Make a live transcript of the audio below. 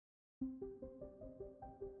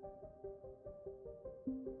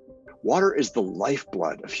Water is the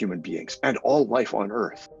lifeblood of human beings and all life on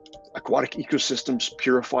Earth. Aquatic ecosystems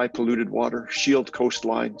purify polluted water, shield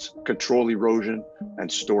coastlines, control erosion,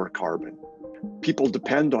 and store carbon. People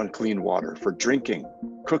depend on clean water for drinking,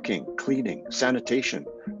 cooking, cleaning, sanitation,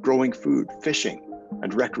 growing food, fishing,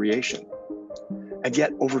 and recreation. And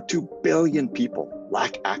yet over 2 billion people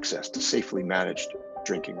lack access to safely managed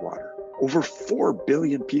drinking water. Over 4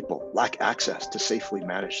 billion people lack access to safely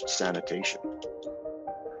managed sanitation.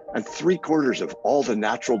 And 3/4 of all the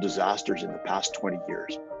natural disasters in the past 20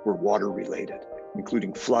 years were water-related,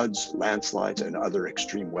 including floods, landslides, and other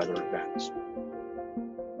extreme weather events.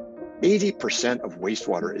 80% of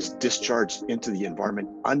wastewater is discharged into the environment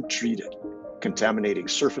untreated, contaminating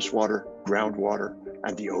surface water, groundwater,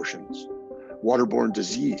 and the oceans. Waterborne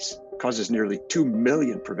disease causes nearly 2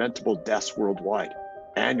 million preventable deaths worldwide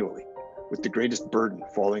annually, with the greatest burden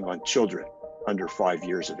falling on children under 5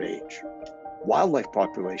 years of age. Wildlife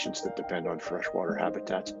populations that depend on freshwater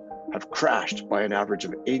habitats have crashed by an average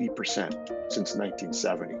of 80% since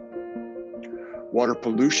 1970. Water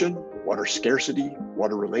pollution, water scarcity,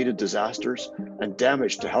 water-related disasters, and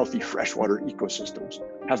damage to healthy freshwater ecosystems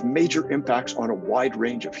have major impacts on a wide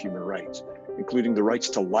range of human rights, including the rights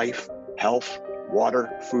to life, health, water,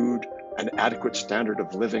 food, an adequate standard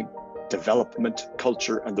of living, development,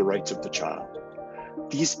 culture, and the rights of the child.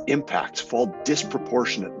 These impacts fall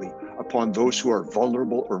disproportionately upon those who are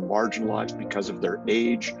vulnerable or marginalized because of their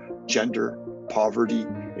age, gender, poverty,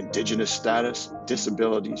 indigenous status,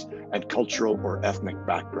 disabilities, and cultural or ethnic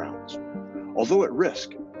backgrounds. Although at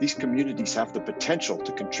risk, these communities have the potential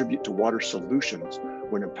to contribute to water solutions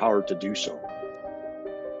when empowered to do so.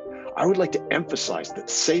 I would like to emphasize that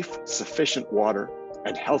safe, sufficient water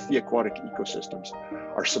and healthy aquatic ecosystems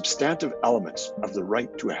are substantive elements of the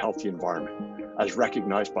right to a healthy environment, as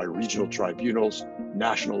recognized by regional tribunals,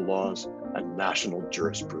 national laws, and national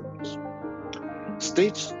jurisprudence.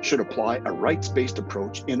 States should apply a rights-based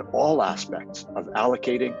approach in all aspects of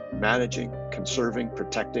allocating, managing, conserving,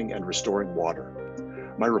 protecting, and restoring water.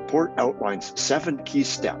 My report outlines 7 key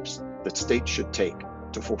steps that states should take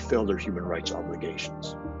to fulfill their human rights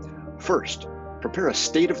obligations. First, prepare a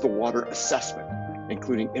state of the water assessment,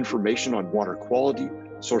 including information on water quality,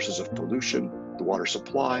 sources of pollution, the water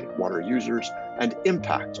supply, water users, and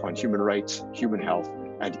impacts on human rights, human health,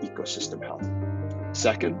 and ecosystem health.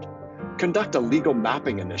 Second, conduct a legal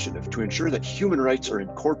mapping initiative to ensure that human rights are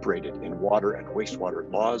incorporated in water and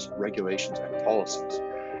wastewater laws, regulations, and policies,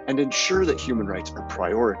 and ensure that human rights are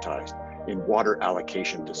prioritized in water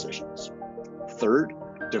allocation decisions. Third,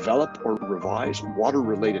 develop or revise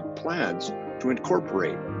water-related plans to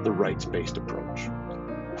incorporate the rights-based approach.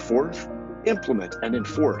 Fourth, implement and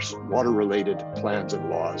enforce water-related plans and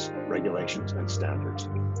laws, regulations, and standards.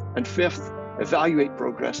 And fifth, evaluate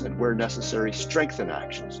progress and, where necessary, strengthen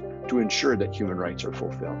actions to ensure that human rights are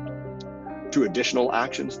fulfilled. 2 additional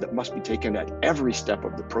actions that must be taken at every step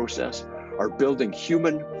of the process are building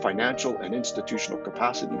human, financial, and institutional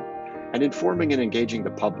capacity, and informing and engaging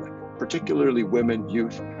the public, particularly women,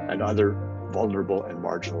 youth, and other vulnerable and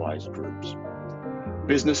marginalized groups.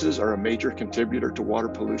 Businesses are a major contributor to water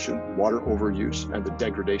pollution, water overuse, and the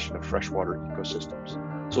degradation of freshwater ecosystems.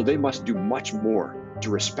 So they must do much more to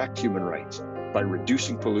respect human rights by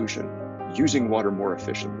reducing pollution, using water more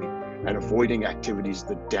efficiently, and avoiding activities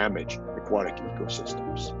that damage aquatic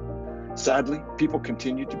ecosystems. Sadly, people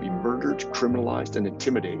continue to be murdered, criminalized, and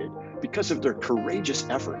intimidated because of their courageous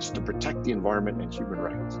efforts to protect the environment and human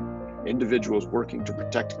rights. Individuals working to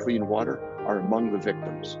protect clean water are among the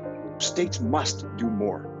victims. States must do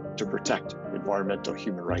more to protect environmental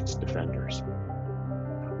human rights defenders.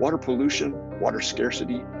 Water pollution, water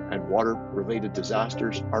scarcity, and water-related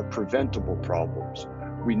disasters are preventable problems.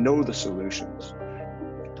 We know the solutions.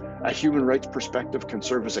 A human rights perspective can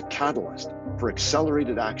serve as a catalyst for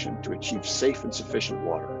accelerated action to achieve safe and sufficient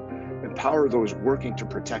water, empower those working to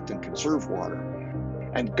protect and conserve water,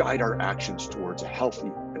 and guide our actions towards a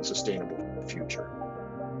healthy and sustainable future.